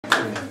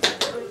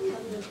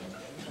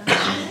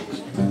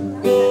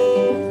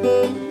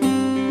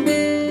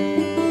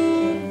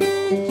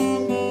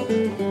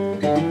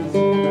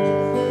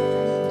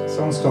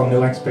Song's called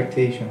No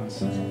Expectations.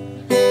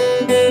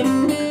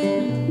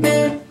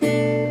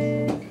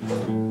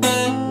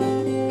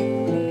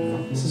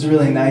 This is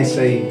really nice.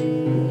 I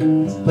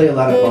play a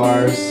lot of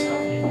bars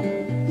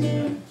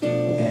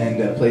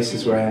and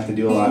places where I have to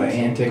do a lot of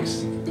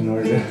antics in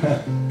order to,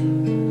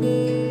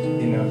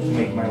 you know,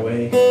 make my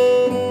way.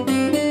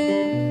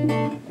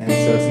 And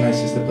so it's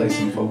nice just to play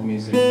some folk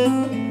music.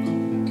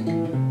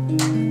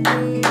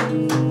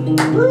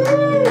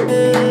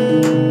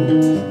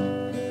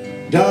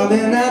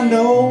 Darling, I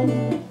know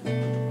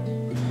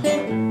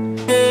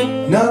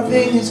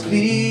nothing is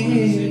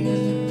clear.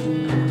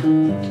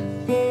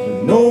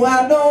 No,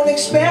 I don't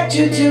expect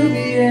you to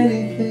be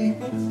anything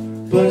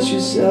but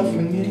yourself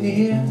when you're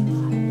near.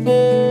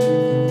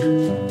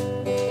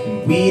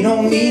 And we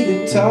don't need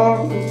to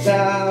talk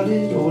about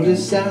it or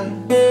decide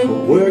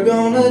what we're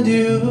gonna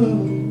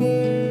do.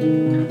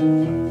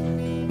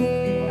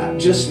 I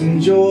just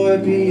enjoy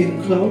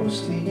being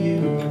close to you.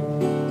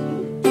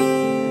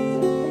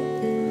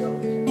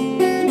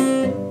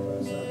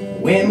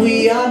 When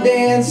we are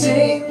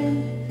dancing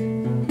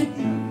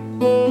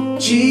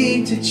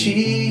cheek to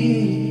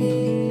cheek,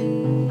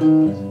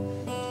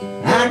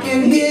 I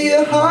can hear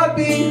your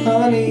heartbeat,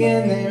 honey,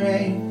 and there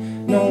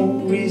ain't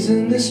no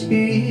reason to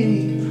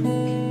speak.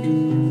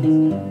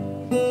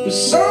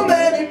 There's so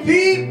many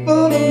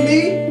people to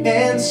meet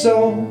and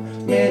so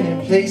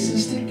many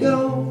places to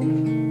go.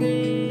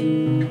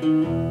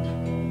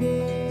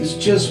 There's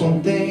just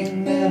one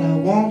thing that I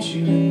want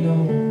you to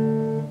know.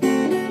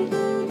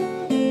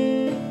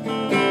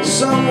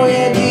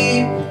 Somewhere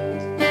deep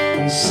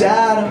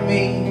inside of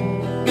me,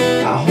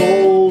 I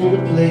hold a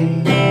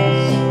place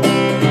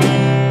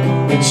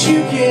that you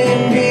can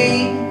be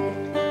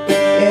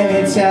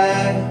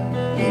anytime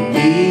you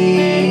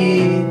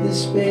need the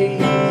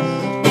space,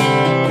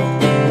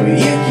 where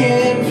you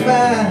can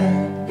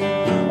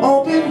find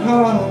open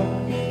heart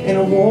and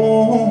a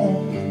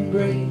warm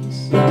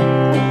embrace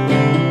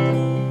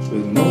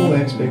with no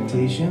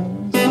expectations.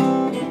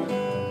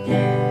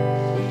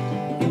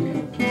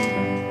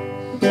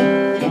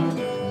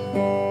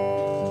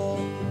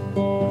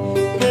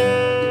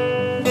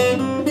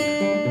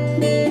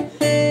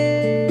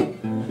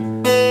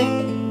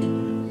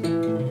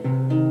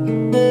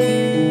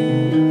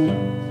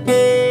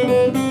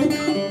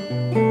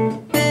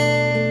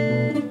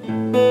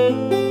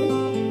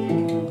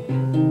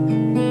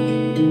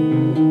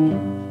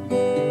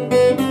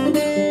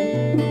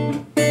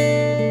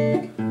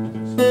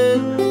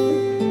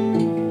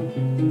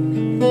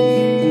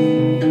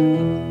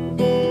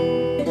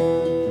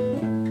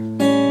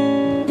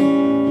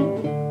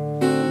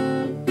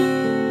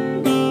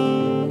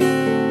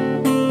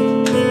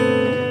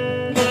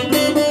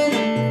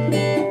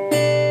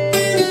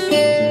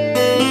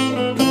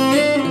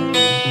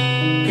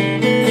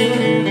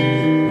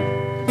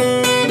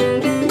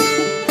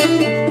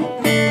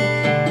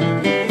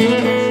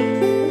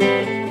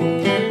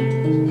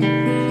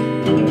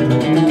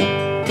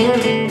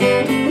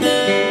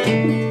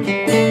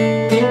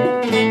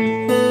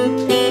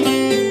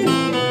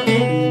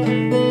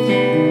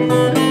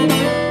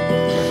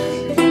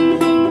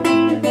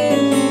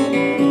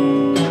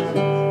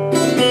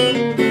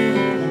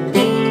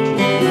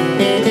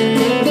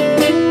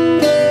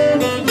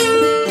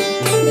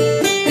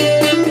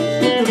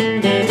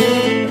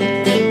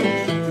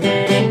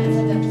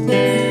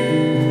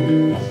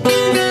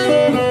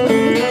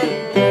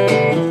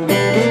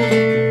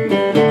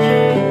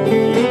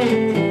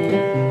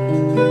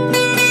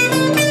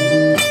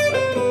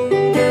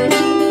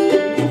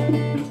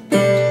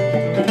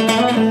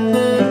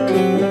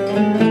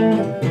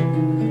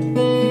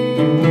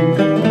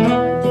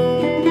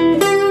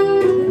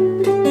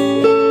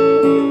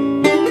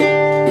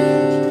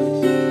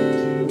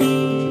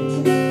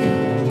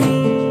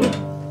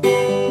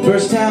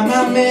 First time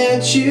I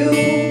met you,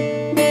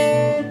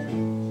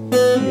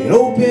 it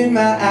opened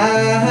my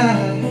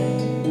eyes.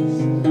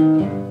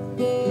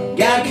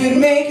 God could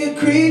make a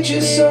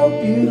creature so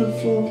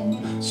beautiful,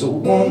 so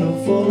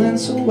wonderful and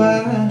so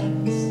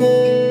wise.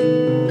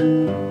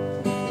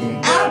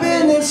 And I've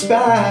been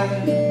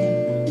inspired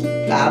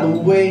by the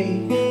way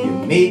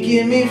you're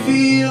making me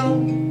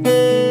feel.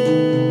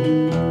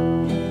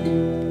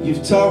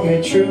 You've taught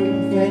me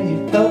truth and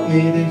you've helped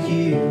me to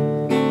heal.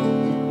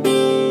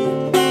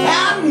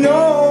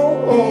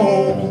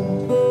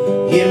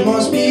 It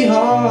must be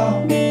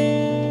hard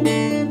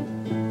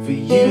for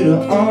you to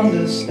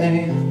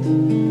understand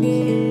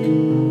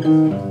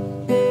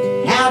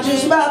how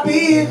just by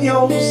being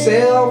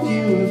yourself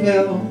you have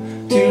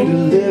helped to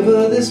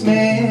deliver this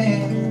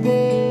man.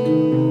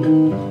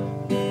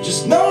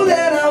 Just know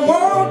that I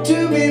want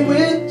to be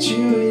with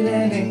you in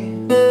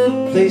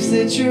any place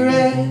that you're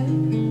at.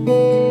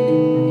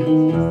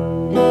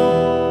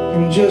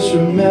 And just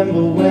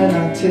remember when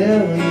I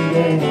tell you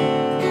that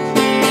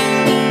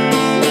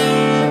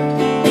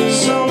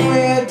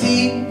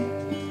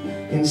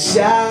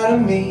inside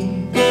of me,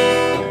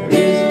 there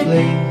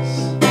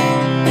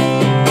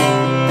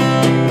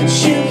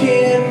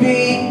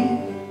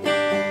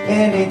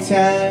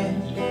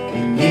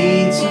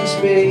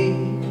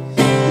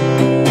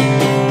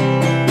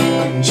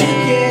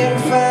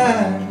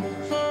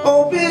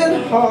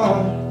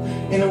heart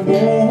in a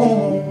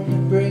warm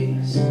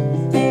embrace,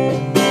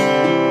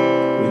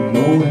 with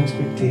no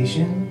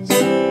expectations.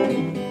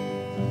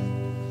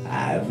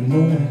 I have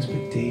no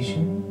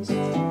expectations.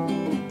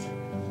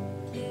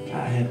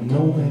 I have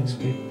no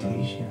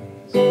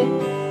expectations.